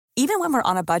Even when we're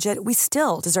on a budget, we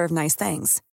still deserve nice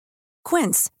things.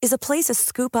 Quince is a place to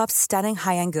scoop up stunning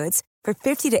high-end goods for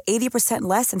 50 to 80%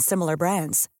 less than similar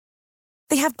brands.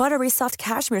 They have buttery soft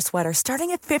cashmere sweaters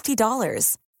starting at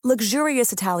 $50,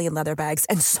 luxurious Italian leather bags,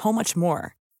 and so much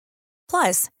more.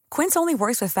 Plus, Quince only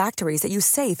works with factories that use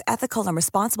safe, ethical, and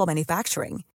responsible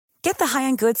manufacturing. Get the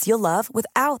high-end goods you'll love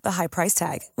without the high price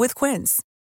tag with Quince.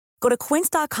 Go to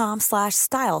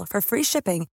quince.com/style for free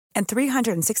shipping and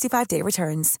 365-day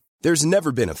returns. There's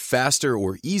never been a faster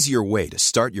or easier way to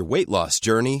start your weight loss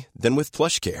journey than with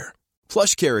PlushCare.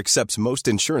 PlushCare accepts most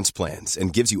insurance plans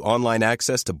and gives you online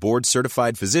access to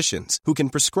board-certified physicians who can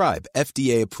prescribe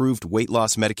FDA-approved weight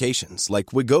loss medications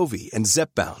like Wegovy and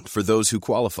Zepbound for those who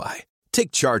qualify.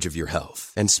 Take charge of your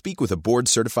health and speak with a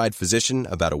board-certified physician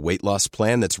about a weight loss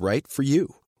plan that's right for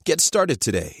you. Get started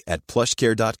today at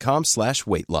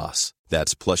plushcare.com/weight loss.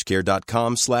 That's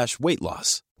plushcare.com/weight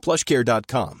loss.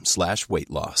 plushcare.com/weight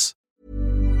loss.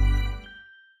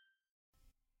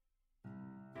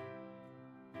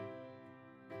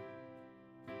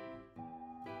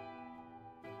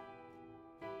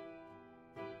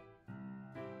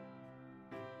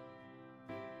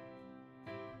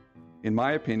 In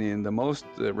my opinion, the most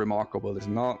remarkable is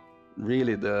not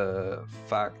really the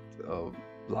fact of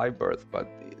live birth, but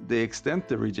the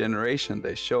extent of regeneration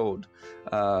they showed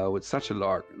with such a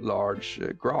large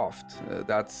graft.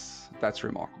 That's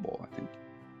remarkable, I think.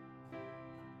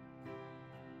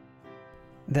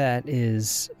 That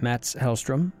is Mats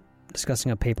Hellstrom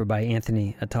discussing a paper by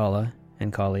Anthony Atala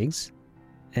and colleagues,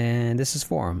 and this is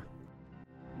Forum.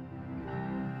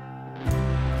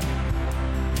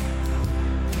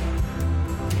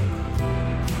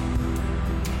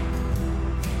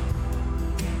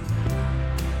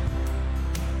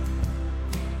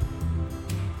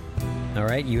 All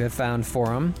right, you have found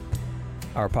Forum,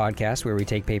 our podcast where we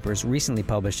take papers recently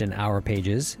published in Our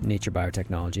Pages, Nature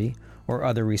Biotechnology, or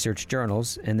other research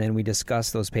journals, and then we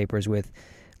discuss those papers with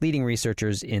leading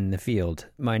researchers in the field.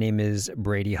 My name is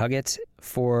Brady Huggett.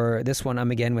 For this one,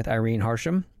 I'm again with Irene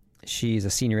Harsham. She's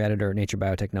a senior editor at Nature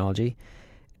Biotechnology.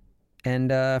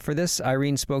 And for this,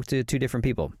 Irene spoke to two different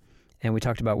people, and we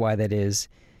talked about why that is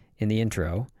in the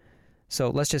intro. So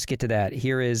let's just get to that.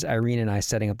 Here is Irene and I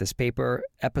setting up this paper,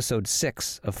 episode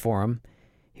 6 of Forum.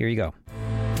 Here you go.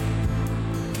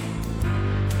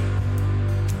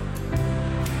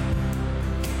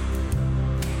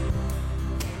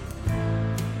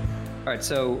 All right,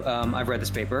 so I've read this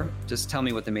paper. Just tell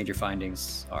me what the major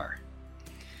findings are.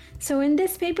 So in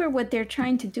this paper, what they're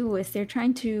trying to do is they're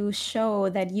trying to show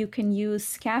that you can use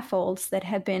scaffolds that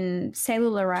have been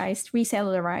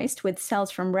recellularized with cells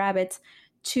from rabbits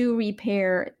to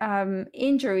repair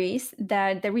injuries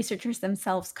that the researchers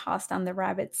themselves caused on the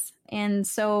rabbits. And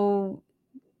so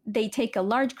they take a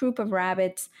large group of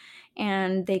rabbits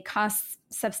and they cause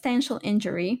substantial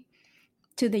injury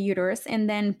to the uterus and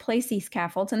then place these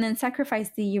scaffolds and then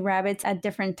sacrifice the rabbits at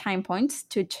different time points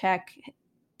to check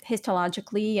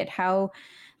histologically at how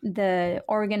the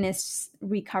organ is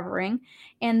recovering.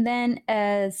 And then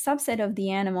a subset of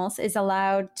the animals is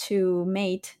allowed to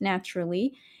mate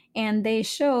naturally. And they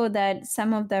show that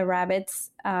some of the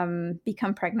rabbits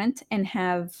become pregnant and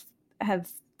have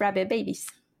rabbit babies.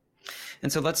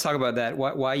 And so let's talk about that.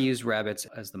 Why use rabbits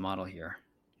as the model here?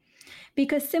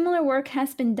 Because similar work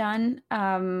has been done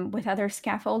with other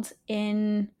scaffolds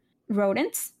in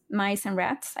rodents, mice and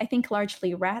rats, I think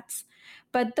largely rats.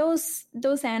 But those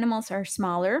animals are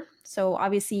smaller. So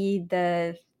obviously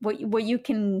what you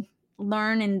can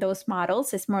learn in those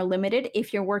models is more limited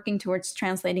if you're working towards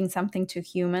translating something to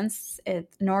humans, an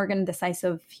organ the size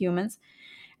of humans.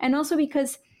 And also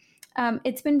because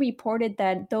it's been reported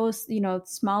that those,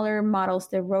 smaller models,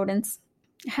 the rodents,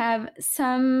 have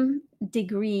some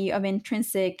degree of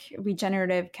intrinsic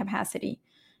regenerative capacity.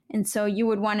 And so you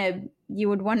would want to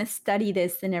study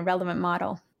this in a relevant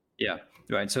model. Yeah,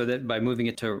 right. So that by moving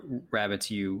it to rabbits,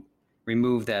 you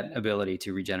remove that ability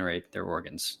to regenerate their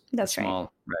organs. That's right.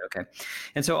 Right. Okay.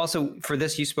 And so also for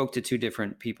this, you spoke to two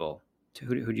different people.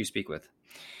 Who did you speak with?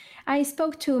 I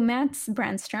spoke to Mats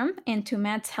Brandstrom and to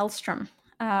Mats Hellstrom.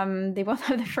 They both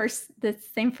have the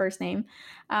same first name.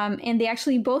 And they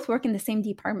actually both work in the same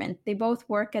department. They both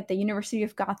work at the University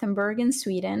of Gothenburg in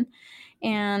Sweden.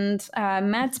 And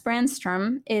Mats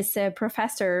Brandstrom is a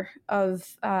professor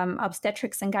of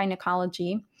obstetrics and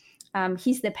gynecology.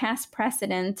 He's the past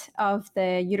president of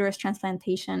the Uterus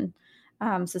Transplantation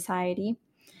Society.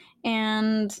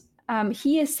 And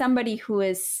he is somebody who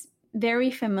is very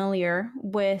familiar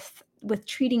with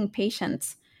treating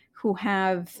patients who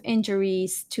have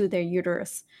injuries to their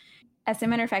uterus. As a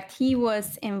matter of fact, he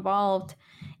was involved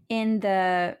in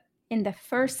the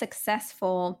first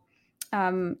successful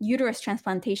uterus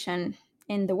transplantation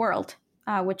in the world,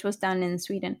 which was done in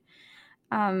Sweden.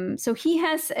 So he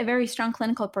has a very strong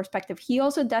clinical perspective. He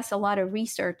also does a lot of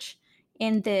research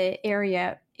in the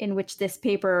area in which this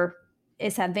paper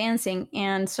is advancing.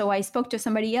 And so I spoke to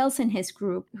somebody else in his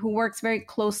group who works very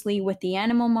closely with the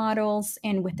animal models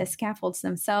and with the scaffolds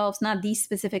themselves, not these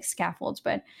specific scaffolds,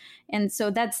 and so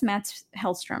that's Mats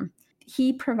Hellström.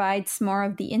 He provides more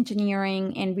of the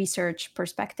engineering and research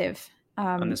perspective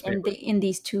in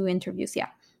these two interviews. Yeah.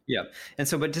 Yeah. And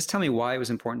so, but just tell me why it was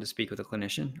important to speak with a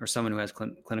clinician or someone who has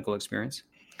clinical experience.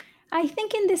 I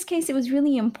think in this case, it was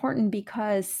really important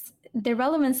because the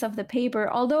relevance of the paper,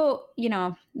 although,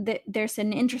 there's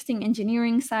an interesting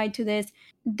engineering side to this,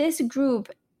 this group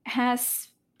has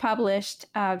published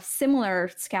similar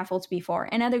scaffolds before,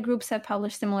 and other groups have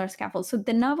published similar scaffolds. So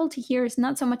the novelty here is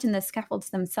not so much in the scaffolds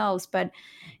themselves, but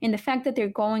in the fact that they're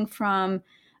going from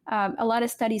a lot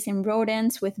of studies in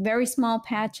rodents with very small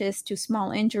patches to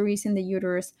small injuries in the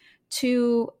uterus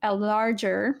to a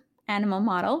larger animal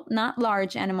model, not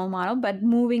large animal model, but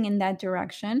moving in that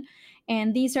direction.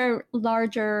 And these are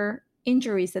larger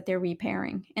injuries that they're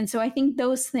repairing. And so I think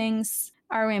those things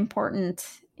are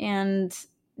important. And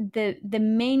the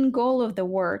main goal of the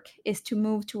work is to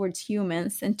move towards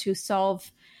humans and to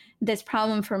solve this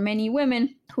problem for many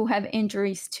women who have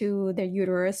injuries to their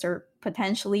uterus, or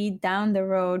potentially down the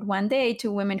road one day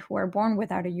to women who are born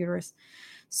without a uterus.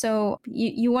 So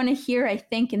you want to hear, I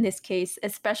think, in this case,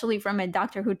 especially from a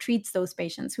doctor who treats those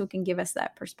patients, who can give us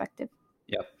that perspective.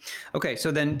 Yep. Okay, so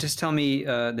then just tell me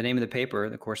the name of the paper,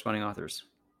 the corresponding authors.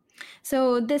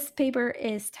 So this paper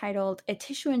is titled "A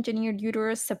Tissue-Engineered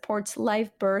Uterus Supports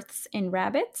Live Births in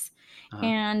Rabbits."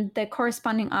 And the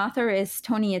corresponding author is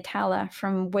Tony Atala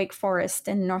from Wake Forest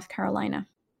in North Carolina.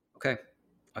 Okay,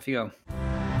 off you go.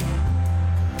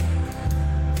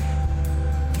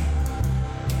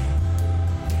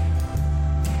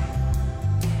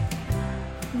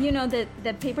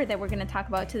 The paper that we're going to talk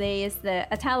about today is the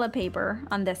Atala paper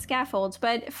on the scaffolds.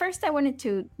 But first, I wanted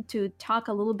to talk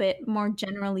a little bit more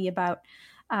generally about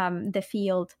the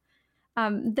field.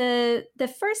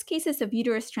 The first cases of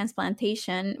uterus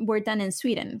transplantation were done in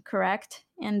Sweden, correct?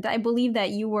 And I believe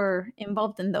that you were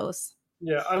involved in those.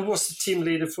 Yeah, I was the team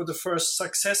leader for the first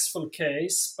successful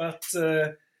case, but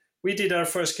we did our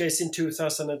first case in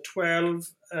 2012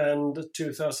 and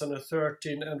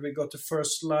 2013, and we got the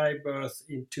first live birth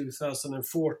in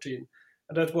 2014.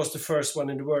 And that was the first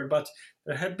one in the world. But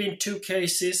there had been two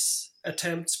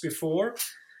attempts before,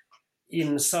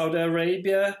 in Saudi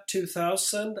Arabia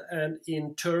 2000 and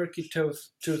in Turkey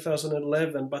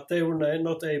 2011, but they were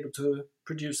not able to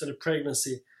produce any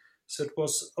pregnancy. So it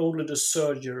was only the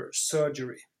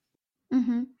surgery.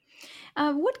 Mm-hmm.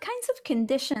 What kinds of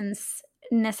conditions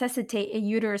necessitate a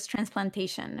uterus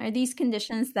transplantation? Are these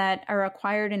conditions that are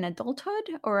acquired in adulthood,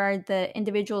 or are the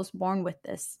individuals born with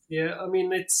this? Yeah, I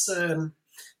mean, it's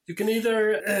you can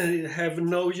either have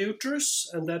no uterus,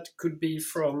 and that could be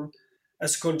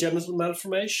as congenital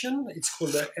malformation. It's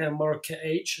called the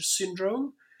MRKH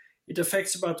syndrome. It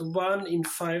affects about 1 in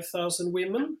 5,000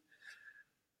 women.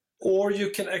 Or you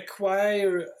can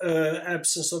acquire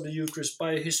absence of the uterus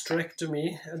by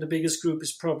hysterectomy, and the biggest group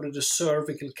is probably the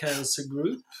cervical cancer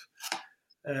group.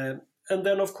 And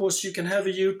then, of course, you can have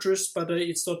a uterus, but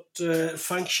it's not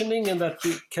functioning, and that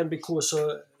can be because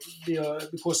of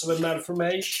a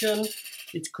malformation.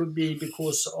 It could be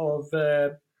because of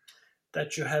that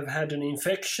you have had an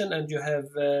infection and you have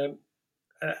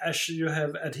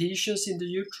adhesions in the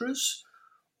uterus,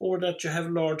 or that you have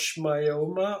large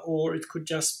myoma, or it could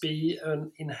just be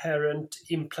an inherent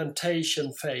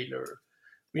implantation failure.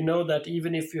 We know that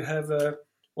even if you have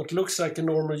what looks like a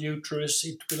normal uterus,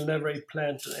 it will never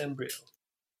implant an embryo.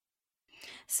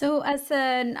 So as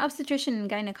an obstetrician and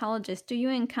gynecologist, do you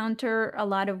encounter a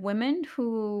lot of women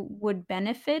who would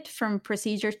benefit from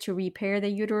procedures to repair the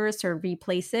uterus or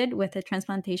replace it with a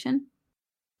transplantation?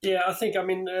 Yeah, I think,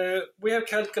 we have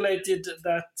calculated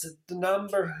that the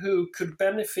number who could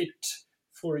benefit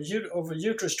of a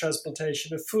uterus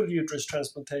transplantation, a full uterus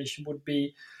transplantation, would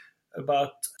be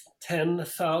about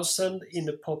 10,000 in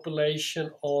the population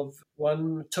of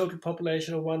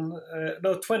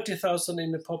 20,000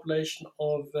 in the population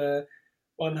of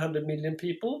 100 million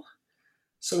people.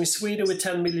 So in Sweden, with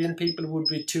 10 million people, would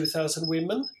be 2,000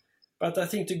 women. But I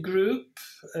think the group,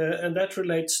 and that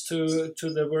relates to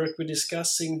the work we're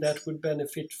discussing, that would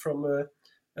benefit from a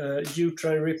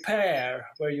uterine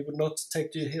repair, where you would not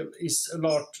take is a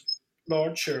lot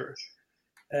larger.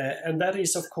 And that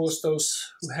is, of course,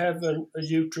 those who have a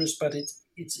uterus, but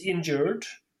it's injured.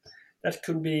 That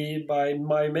could be by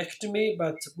myomectomy,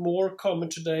 but more common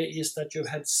today is that you've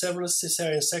had several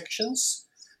cesarean sections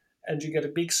and you get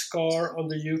a big scar on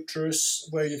the uterus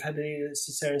where you've had a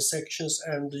cesarean sections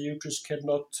and the uterus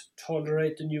cannot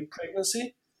tolerate the new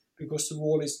pregnancy because the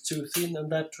wall is too thin,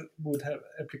 and that would have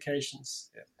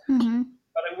applications. Yeah. Mm-hmm.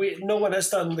 But no one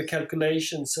has done the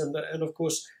calculations, and of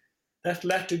course, that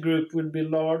latter group will be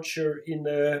larger in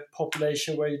a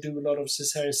population where you do a lot of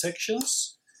cesarean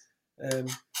sections.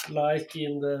 Like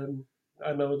in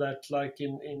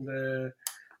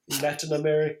Latin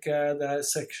America, the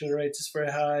section rate is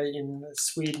very high. In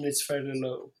Sweden, it's fairly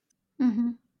low. Mm-hmm.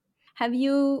 Have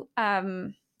you,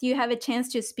 do you have a chance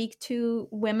to speak to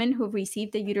women who've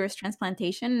received a uterus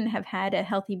transplantation and have had a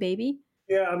healthy baby?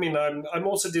 Yeah, I mean, I'm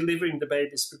also delivering the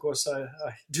babies because I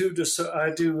do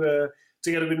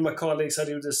together with my colleagues, I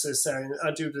do the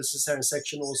cesarean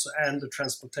section also and the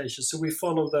transplantation. So we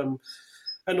follow them.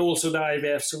 And also the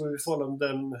IVF, so we follow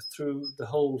them through the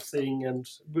whole thing. And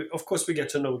of course, we get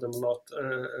to know them a lot.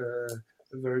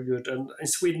 Very good. And in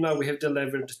Sweden now, we have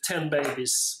delivered 10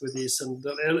 babies with this, and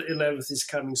the 11th is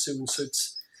coming soon. So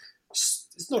it's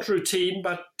not routine,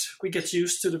 but we get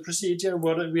used to the procedure.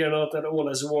 We are not at all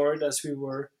as worried as we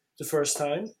were the first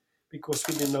time because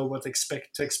we didn't know what to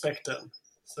expect then.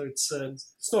 So it's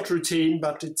not routine,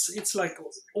 but it's like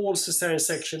all cesarean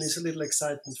section is a little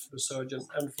excitement for the surgeon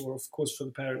and of course for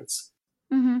the parents.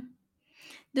 Mm-hmm.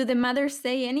 Do the mothers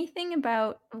say anything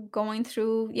about going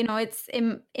through?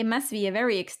 It must be a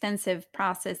very extensive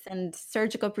process and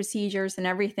surgical procedures and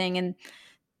everything, and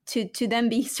to then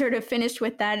be sort of finished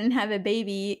with that and have a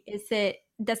baby.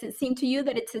 Does it seem to you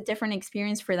that it's a different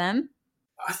experience for them?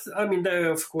 I mean, they're,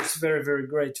 of course, very, very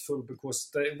grateful because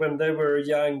when they were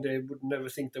young, they would never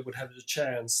think they would have the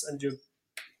chance. And you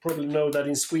probably know that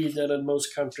in Sweden and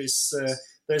most countries,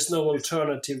 there's no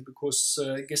alternative because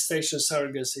gestation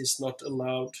surrogacy is not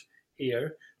allowed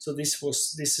here. So this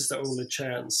is the only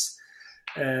chance.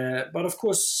 But, of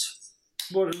course,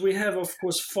 we have, of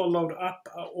course, followed up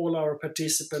all our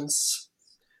participants,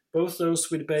 both those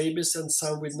with babies and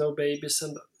some with no babies,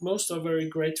 and most are very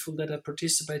grateful that have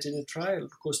participated in the trial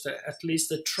because at least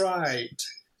they tried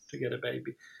to get a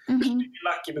baby. Mm-hmm.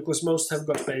 Lucky because most have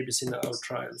got babies in our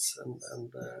trials,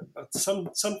 but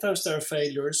sometimes there are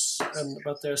failures,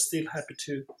 but they're still happy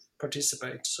to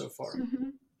participate so far.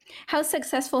 Mm-hmm. How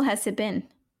successful has it been,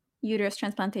 uterus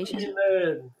transplantation?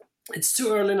 It's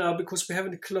too early now because we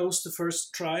haven't closed the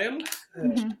first trial,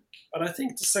 but I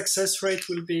think the success rate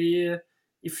will be.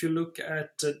 If you look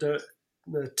at the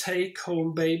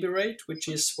take-home baby rate, which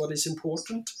is what is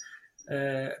important,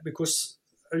 because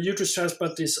a uterus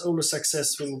transplant is only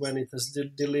successful when it has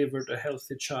delivered a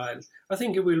healthy child. I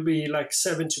think it will be like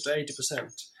 70 to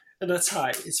 80%, and that's high.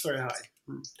 It's very high.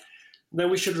 Then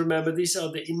we should remember these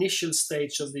are the initial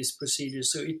stage of this procedure,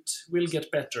 so it will get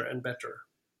better and better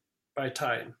by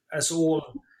time, as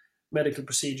all medical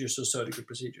procedures or surgical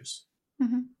procedures.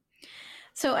 Mm-hmm.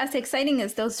 So as exciting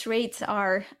as those rates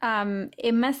are,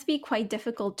 it must be quite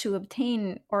difficult to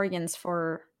obtain organs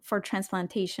for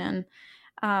transplantation.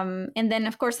 And then,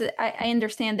 of course, I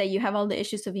understand that you have all the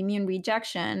issues of immune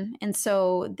rejection. And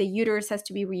so the uterus has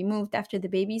to be removed after the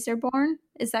babies are born.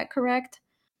 Is that correct?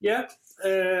 Yeah,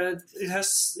 it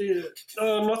has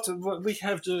not. We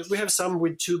have some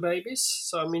with 2 babies.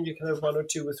 So I mean, you can have 1 or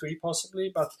 2 or 3 possibly,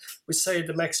 but we say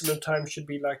the maximum time should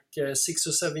be like 6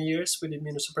 or 7 years with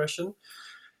immunosuppression.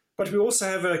 But we also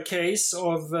have a case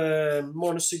of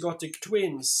monozygotic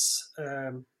twins.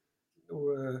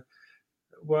 The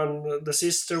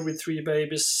sister with 3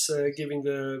 babies giving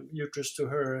the uterus to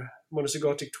her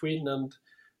monozygotic twin, and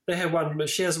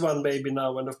she has 1 baby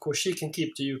now, and of course she can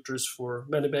keep the uterus for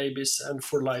many babies and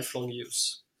for lifelong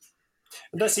use.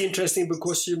 And that's interesting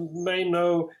because you may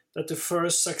know that the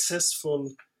first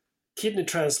successful kidney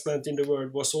transplant in the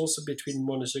world was also between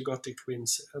monozygotic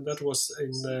twins, and that was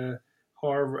in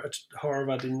Harvard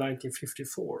in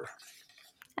 1954.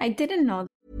 I didn't know.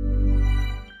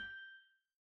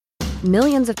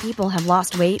 Millions of people have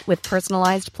lost weight with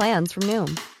personalized plans from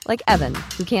Noom. Like Evan,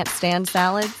 who can't stand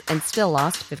salads and still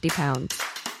lost 50 pounds.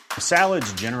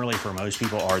 Salads generally for most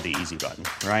people are the easy button,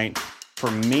 right? For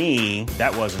me,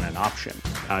 that wasn't an option.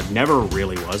 I never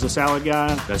really was a salad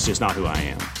guy. That's just not who I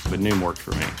am. But Noom worked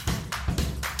for me.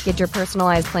 Get your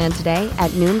personalized plan today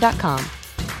at Noom.com.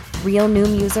 Real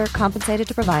Noom user compensated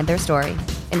to provide their story.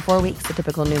 In 4 weeks, the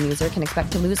typical Noom user can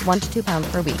expect to lose 1 to 2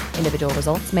 pounds per week. Individual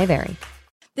results may vary.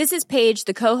 This is Paige,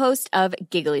 the co-host of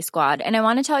Giggly Squad, and I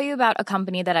want to tell you about a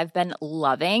company that I've been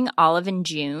loving, Olive &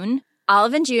 June.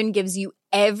 Olive & June gives you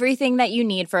everything that you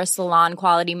need for a salon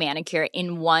quality manicure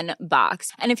in one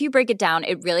box. And if you break it down,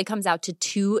 it really comes out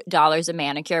to $2 a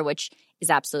manicure, which is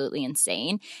absolutely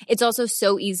insane. It's also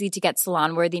so easy to get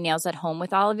salon-worthy nails at home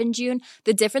with Olive & June.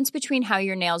 The difference between how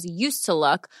your nails used to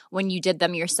look when you did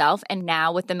them yourself and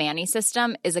now with the Mani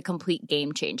system is a complete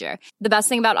game changer. The best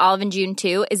thing about Olive & June,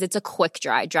 too, is it's a quick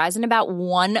dry. Dries in about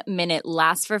 1 minute,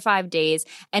 lasts for 5 days,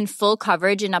 and full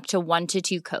coverage in up to 1 to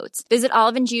 2 coats. Visit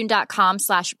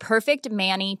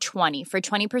oliveandjune.com/perfectmani20 for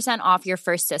 20% off your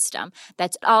first system.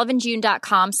 That's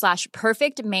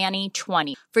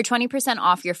oliveandjune.com/perfectmani20 for 20%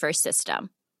 off your first system.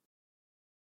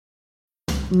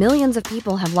 Millions of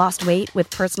people have lost weight with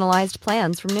personalized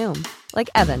plans from Noom. Like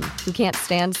Evan, who can't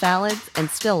stand salads and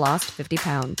still lost 50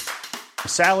 pounds.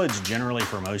 Salads generally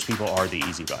for most people are the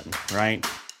easy button, right?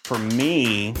 For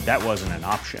me, that wasn't an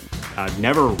option. I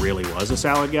never really was a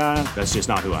salad guy. That's just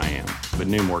not who I am. But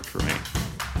Noom worked for me.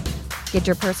 Get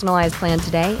your personalized plan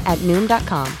today at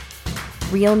Noom.com.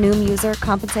 Real Noom user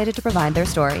compensated to provide their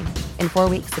story. In 4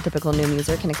 weeks, the typical Noom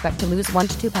user can expect to lose 1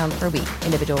 to 2 pounds per week.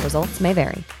 Individual results may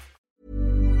vary.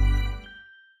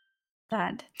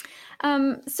 That.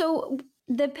 So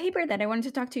the paper that I wanted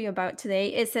to talk to you about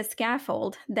today is a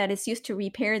scaffold that is used to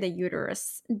repair the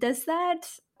uterus. If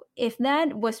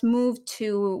that was moved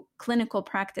to clinical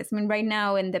practice, I mean, right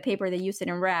now in the paper they use it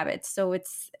in rabbits, so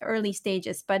it's early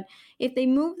stages, but if they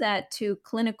move that to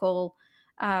clinical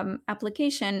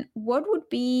application, what would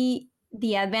be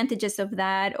the advantages of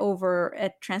that over a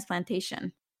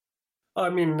transplantation? I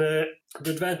mean, the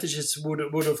advantages would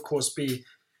of course be,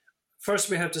 first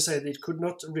we have to say that it could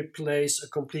not replace a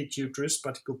complete uterus,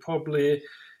 but it could probably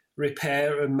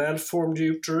repair a malformed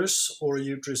uterus or a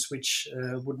uterus which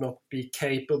would not be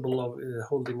capable of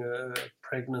holding a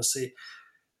pregnancy.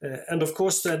 And of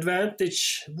course the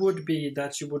advantage would be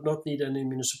that you would not need any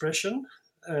immunosuppression,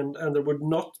 and there would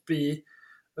not be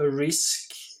a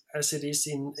risk, as it is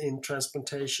in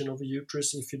transplantation of a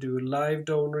uterus. If you do a live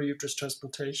donor uterus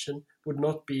transplantation, would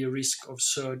not be a risk of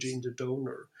surgery in the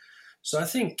donor. So I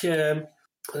think the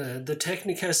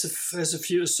technique has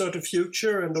a certain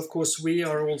future, and of course we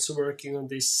are also working on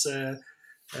this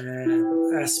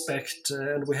aspect,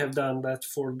 and we have done that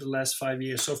for the last 5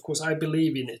 years. So of course I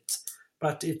believe in it,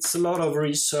 but it's a lot of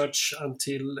research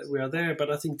until we are there. But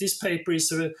I think this paper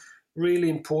is a really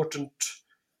important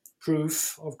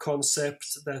proof of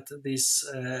concept that this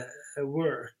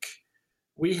work.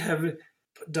 We have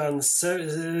done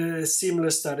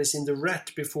similar studies in the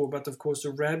rat before, but of course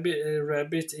the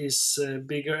rabbit is a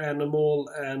bigger animal,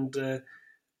 and the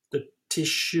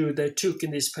tissue they took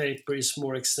in this paper is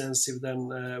more extensive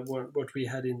than what we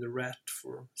had in the rat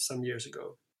for some years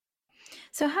ago.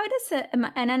 So how does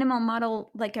an animal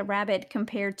model like a rabbit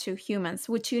compare to humans?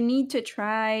 Would you need to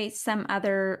try some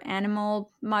other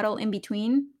animal model in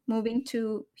between moving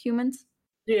to humans?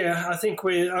 Yeah, I think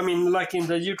like in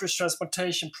the uterus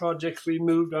transplantation project, we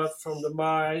moved out from the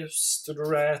mice to the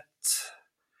rat,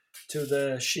 to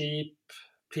the sheep,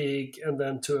 pig, and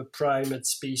then to a primate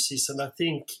species. And I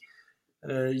think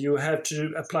you have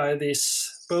to apply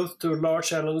this both to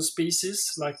large animal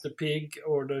species like the pig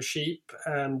or the sheep,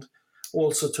 and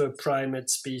also to a primate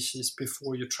species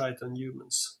before you try it on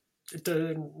humans.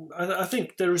 I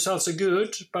think the results are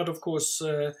good, but of course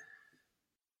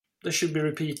they should be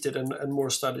repeated, and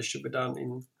more studies should be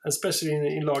done, especially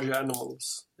in larger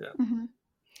animals. Yeah. Mm-hmm.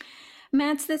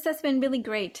 Mats, this has been really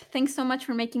great. Thanks so much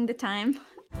for making the time.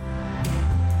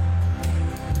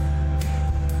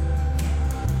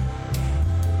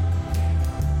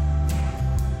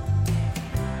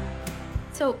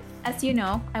 So, as you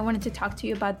know, I wanted to talk to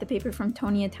you about the paper from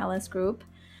Tony Atala's group.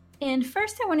 And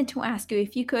first I wanted to ask you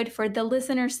if you could, for the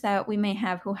listeners that we may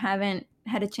have who haven't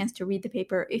had a chance to read the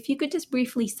paper, if you could just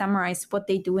briefly summarize what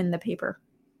they do in the paper.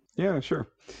 Yeah,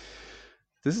 sure.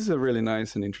 This is a really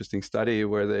nice and interesting study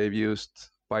where they've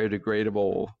used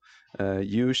biodegradable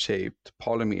U-shaped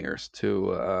polymers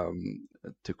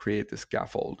to create the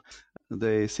scaffold.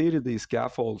 They seeded these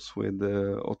scaffolds with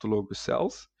autologous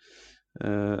cells,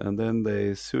 and then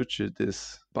they sutured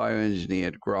this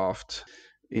bioengineered graft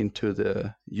into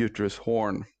the uterus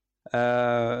horn.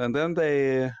 And then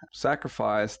they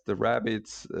sacrificed the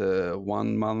rabbits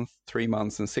 1 month, 3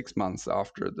 months, and 6 months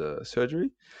after the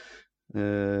surgery.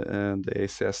 And they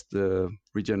assessed the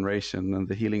regeneration and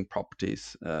the healing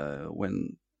properties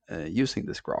when using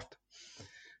this graft.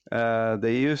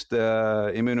 They used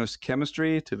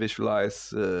immunochemistry to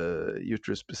visualize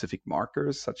uterus-specific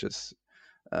markers such as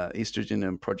estrogen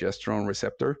and progesterone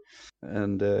receptor,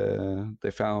 and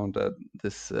they found that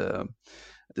this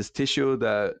tissue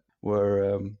that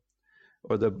were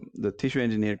or the tissue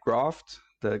engineered graft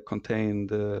that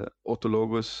contained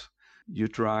autologous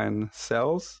uterine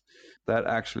cells that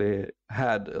actually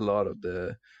had a lot of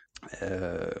the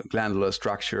glandular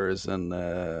structures and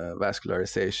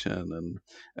vascularization,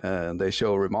 and they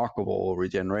show remarkable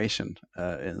regeneration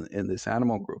in this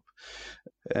animal group.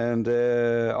 And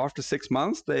after 6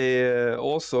 months, they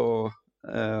also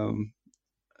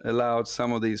allowed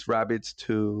some of these rabbits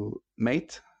to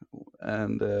mate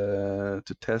and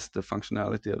to test the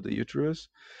functionality of the uterus.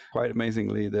 Quite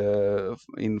amazingly,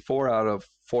 in 4 out of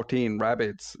 14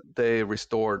 rabbits, they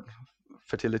restored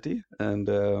fertility, and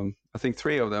I think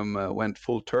 3 of them went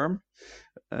full term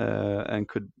and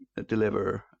could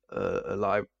deliver a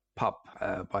live pup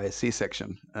by a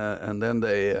C-section. And then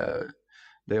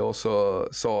they also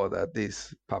saw that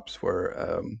these pups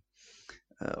were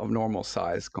of normal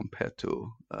size compared to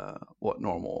what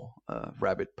normal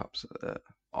rabbit pups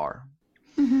are.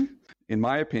 Mm-hmm. In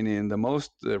my opinion, the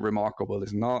most remarkable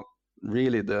is not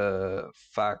really the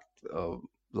fact of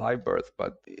live birth,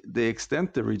 but the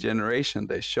extent the regeneration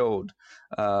they showed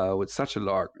with such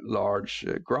a large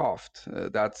graft.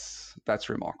 That's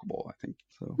remarkable, I think.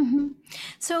 So. Mm-hmm.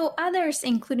 So others,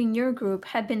 including your group,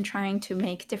 have been trying to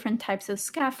make different types of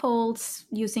scaffolds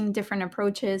using different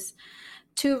approaches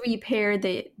to repair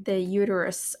the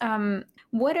uterus.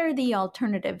 What are the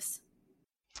alternatives?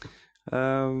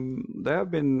 There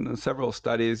have been several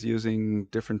studies using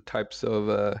different types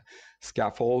of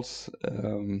scaffolds.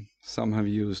 Some have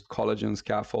used collagen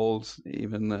scaffolds,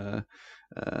 even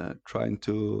trying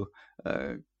to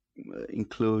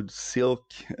include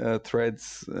silk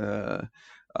threads.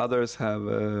 Others have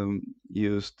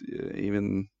used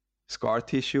even scar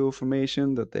tissue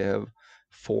formation that they have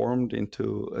formed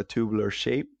into a tubular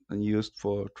shape and used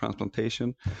for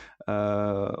transplantation.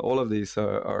 All of these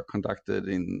are conducted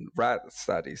in rat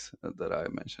studies that I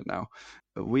mentioned now.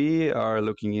 We are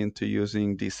looking into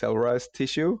using decellularized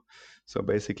tissue, so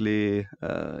basically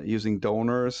using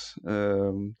donor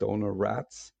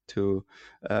rats to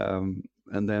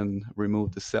and then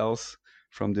remove the cells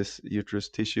from this uterus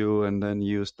tissue, and then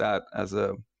use that as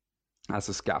a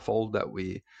scaffold that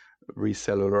we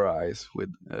recellularize with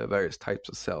various types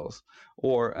of cells.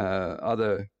 Or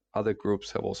other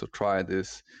groups have also tried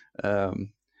this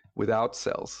without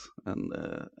cells and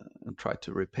try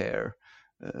to repair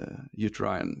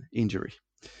uterine injury.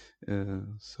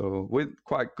 So with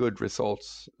quite good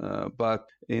results, but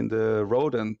in the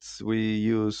rodents we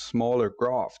use smaller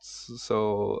grafts.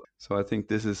 So I think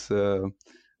this is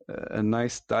a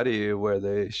nice study where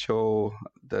they show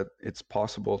that it's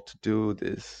possible to do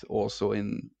this also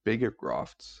in bigger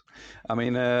grafts. I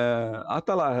mean,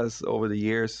 Atala has over the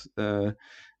years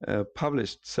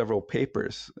published several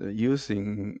papers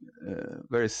using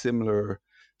very similar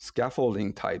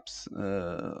scaffolding types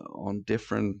on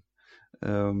different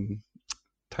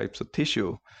types of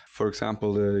tissue. For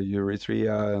example, the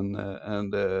urethra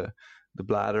and the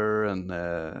bladder and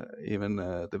even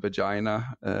the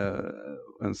vagina.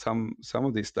 And some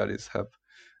of these studies have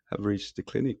reached the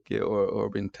clinic or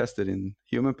been tested in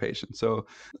human patients. So,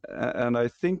 and I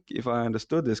think if I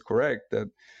understood this correct, that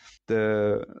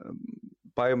the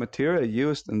biomaterial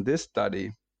used in this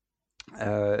study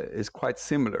is quite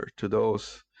similar to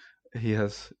those he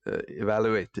has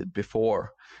evaluated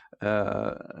before,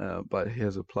 but he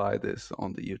has applied this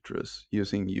on the uterus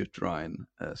using uterine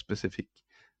specific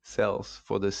cells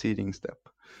for the seeding step.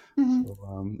 Mm-hmm.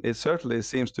 So, it certainly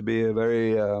seems to be a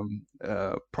very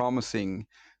promising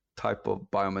type of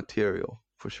biomaterial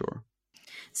for sure.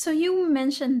 So you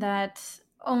mentioned that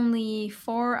only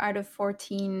 4 out of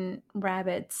 14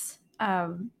 rabbits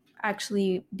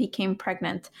actually became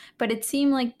pregnant, but it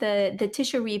seemed like the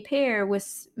tissue repair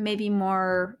was maybe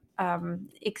more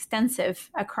extensive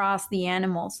across the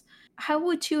animals. How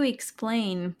would you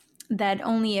explain that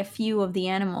only a few of the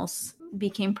animals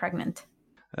became pregnant?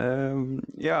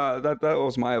 Yeah, that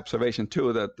was my observation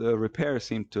too, that the repair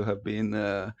seemed to have been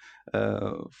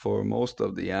for most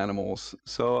of the animals.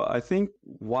 So I think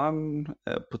one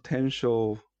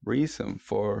potential reason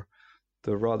for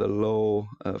the rather low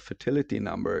fertility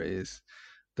number is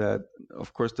that,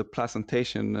 of course, the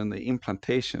placentation and the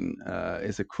implantation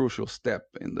is a crucial step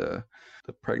in the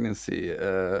pregnancy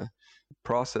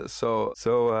process. So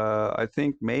I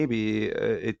think maybe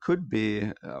it could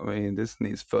be, I mean, this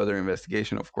needs further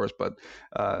investigation, of course, but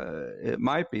it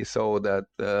might be so that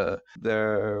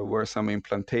there were some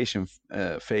implantation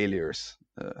failures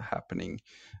happening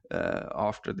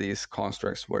after these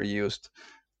constructs were used.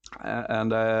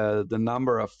 And the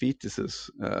number of fetuses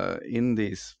in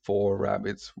these 4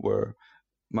 rabbits were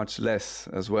much less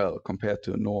as well compared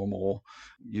to normal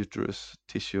uterus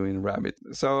tissue in rabbit.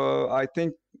 So I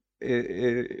think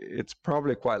it's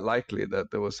probably quite likely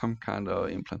that there was some kind of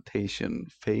implantation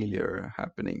failure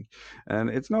happening, and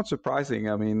it's not surprising.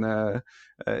 I mean,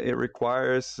 it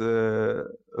requires a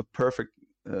perfect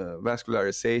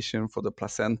vascularization for the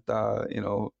placenta,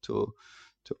 to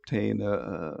obtain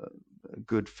a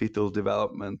good fetal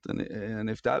development, and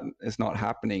if that is not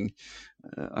happening,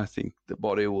 I think the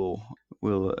body will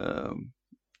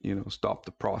stop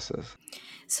the process.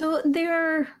 So there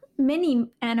are many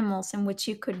animals in which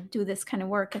you could do this kind of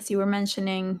work. As you were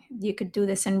mentioning, you could do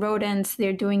this in rodents.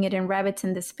 They're doing it in rabbits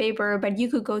in this paper, but you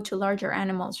could go to larger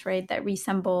animals, right, that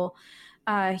resemble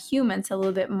humans a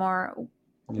little bit more.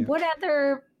 Yeah. What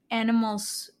other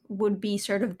animals would be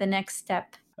sort of the next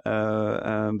step?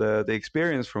 And the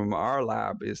experience from our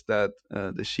lab is that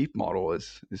the sheep model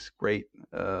is great,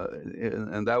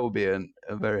 and that would be a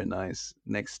very nice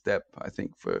next step, I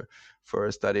think, for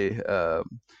a study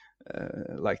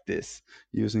like this,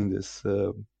 using this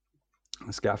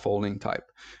scaffolding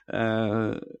type.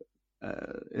 It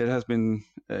has been,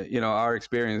 our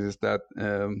experience is that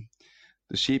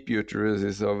the sheep uterus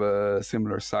is of a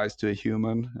similar size to a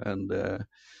human, and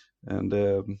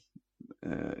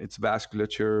its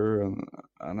vasculature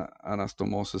and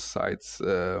anastomosis sites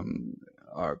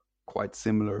are quite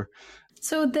similar.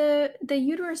 So the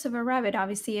uterus of a rabbit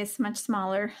obviously is much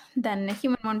smaller than a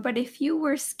human one, but if you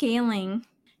were scaling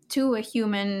to a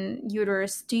human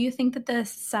uterus, do you think that the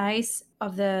size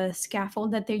of the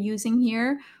scaffold that they're using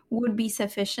here would be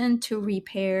sufficient to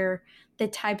repair the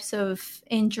types of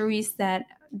injuries that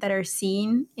are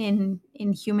seen in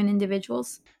human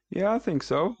individuals? Yeah, I think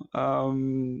so.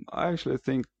 I actually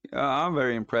think I'm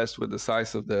very impressed with the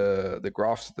size of the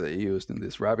grafts they used in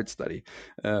this rabbit study,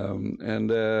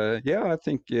 I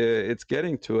think it's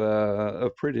getting to a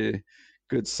pretty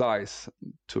good size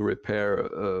to repair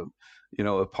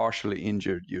a partially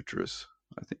injured uterus.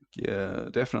 I think, yeah,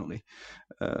 definitely.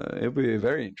 It would be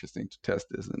very interesting to test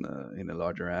this in a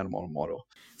larger animal model.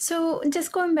 So,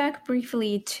 just going back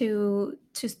briefly to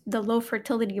the low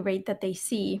fertility rate that they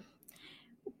see.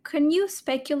 Can you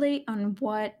speculate on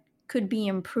what could be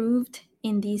improved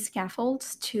in these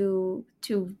scaffolds to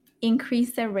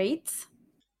increase their rates?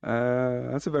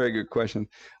 That's a very good question.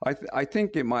 I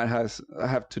think it might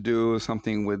have to do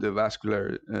something with the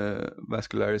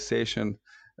vascularization.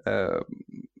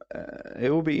 It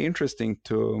will be interesting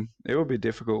it will be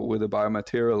difficult with a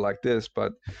biomaterial like this,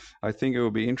 but I think it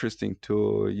will be interesting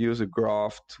to use a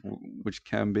graft which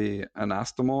can be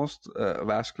anastomosed,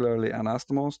 vascularly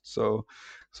anastomosed.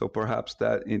 So perhaps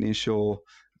that initial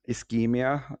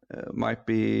ischemia might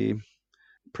be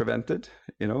prevented.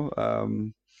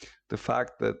 The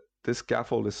fact that this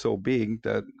scaffold is so big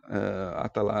that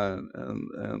Atala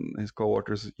and his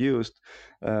co-authors used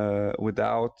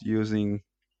without using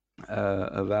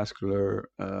a vascular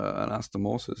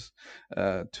anastomosis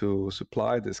to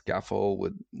supply the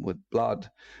scaffold with blood,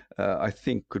 I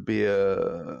think could be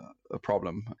a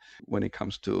problem when it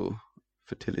comes to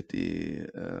fertility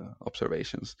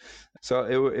observations. So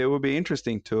it would be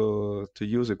interesting to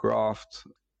use a graft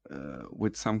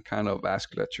with some kind of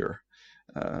vasculature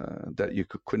that you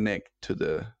could connect to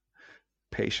the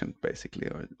patient, basically,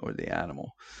 or the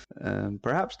animal, and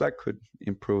perhaps that could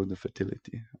improve the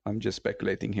fertility. I'm just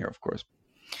speculating here, of course.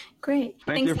 Great.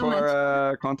 Thank you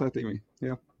for contacting me.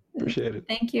 Yeah, appreciate it.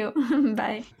 Thank you.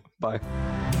 Bye. Bye.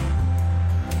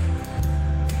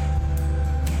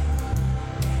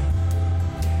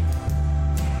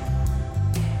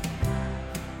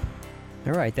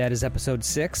 All right, that is episode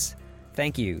 6.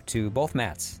 Thank you to both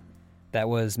Mats. That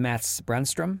was Mats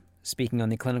Brandstrom, speaking on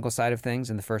the clinical side of things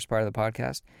in the first part of the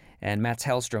podcast, and Mats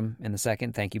Hellstrom in the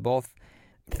second. Thank you both.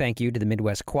 Thank you to the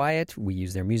Midwest Quiet. We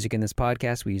use their music in this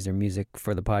podcast. We use their music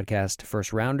for the podcast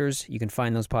First Rounders. You can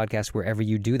find those podcasts wherever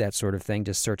you do that sort of thing.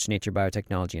 Just search Nature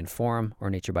Biotechnology and Forum or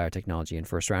Nature Biotechnology and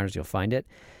First Rounders. You'll find it.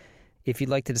 If you'd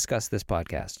like to discuss this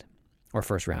podcast or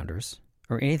First Rounders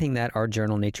or anything that our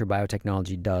journal Nature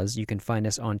Biotechnology does, you can find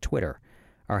us on Twitter.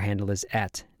 Our handle is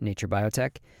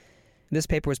 @NatureBiotech. This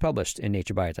paper was published in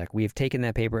Nature Biotech. We have taken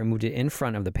that paper and moved it in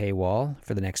front of the paywall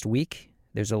for the next week.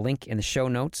 There's a link in the show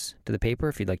notes to the paper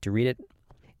if you'd like to read it.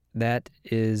 That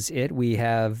is it. We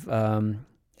have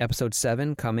episode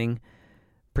 7 coming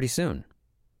pretty soon.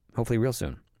 Hopefully real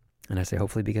soon. And I say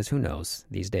hopefully because who knows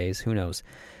these days? Who knows?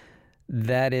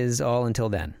 That is all until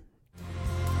then.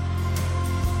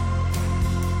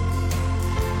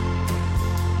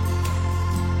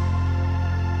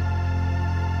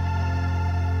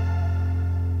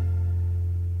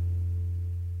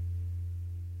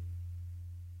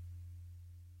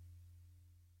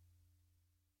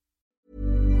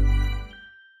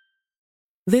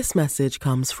 This message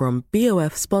comes from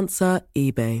BOF sponsor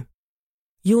eBay.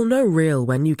 You'll know real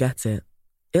when you get it.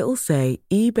 It'll say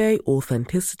eBay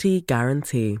Authenticity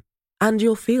Guarantee. And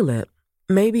you'll feel it.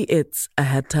 Maybe it's a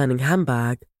head-turning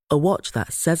handbag, a watch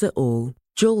that says it all,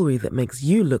 jewelry that makes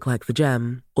you look like the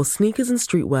gem, or sneakers and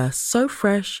streetwear so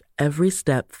fresh every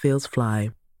step feels fly.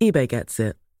 eBay gets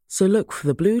it. So look for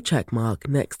the blue check mark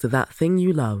next to that thing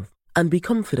you love. And be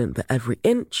confident that every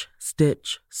inch,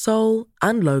 stitch, sole,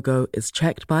 and logo is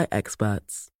checked by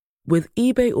experts. With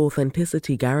eBay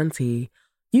Authenticity Guarantee,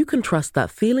 you can trust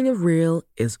that feeling of real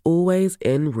is always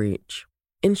in reach.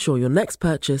 Ensure your next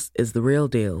purchase is the real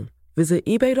deal. Visit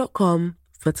eBay.com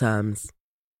for terms.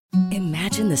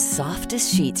 Imagine the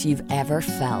softest sheets you've ever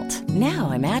felt.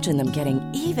 Now imagine them getting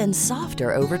even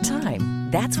softer over time.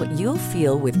 That's what you'll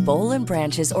feel with Boll &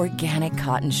 Branch's organic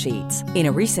cotton sheets. In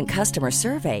a recent customer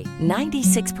survey,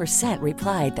 96%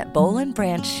 replied that Boll &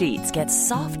 Branch sheets get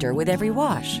softer with every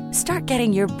wash. Start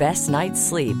getting your best night's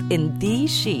sleep in these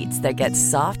sheets that get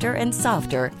softer and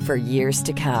softer for years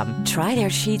to come. Try their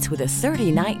sheets with a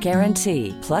 30-night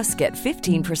guarantee. Plus, get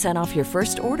 15% off your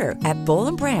first order at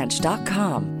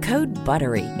bollandbranch.com. Code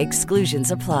BUTTERY. Exclusions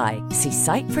apply. See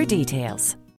site for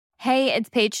details. Hey, it's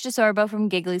Paige DeSorbo from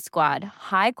Giggly Squad.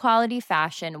 High quality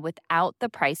fashion without the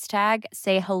price tag.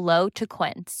 Say hello to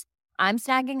Quince. I'm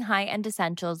snagging high-end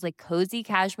essentials like cozy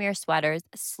cashmere sweaters,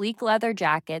 sleek leather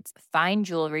jackets, fine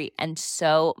jewelry, and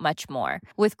so much more.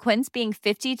 With Quince being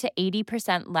 50 to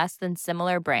 80% less than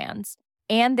similar brands.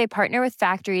 And they partner with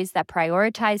factories that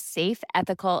prioritize safe,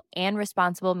 ethical, and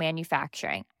responsible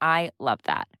manufacturing. I love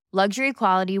that. Luxury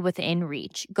quality within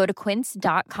reach. Go to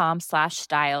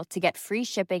quince.com/style to get free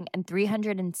shipping and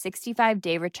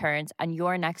 365-day returns on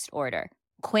your next order.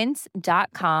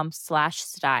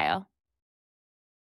 Quince.com/style.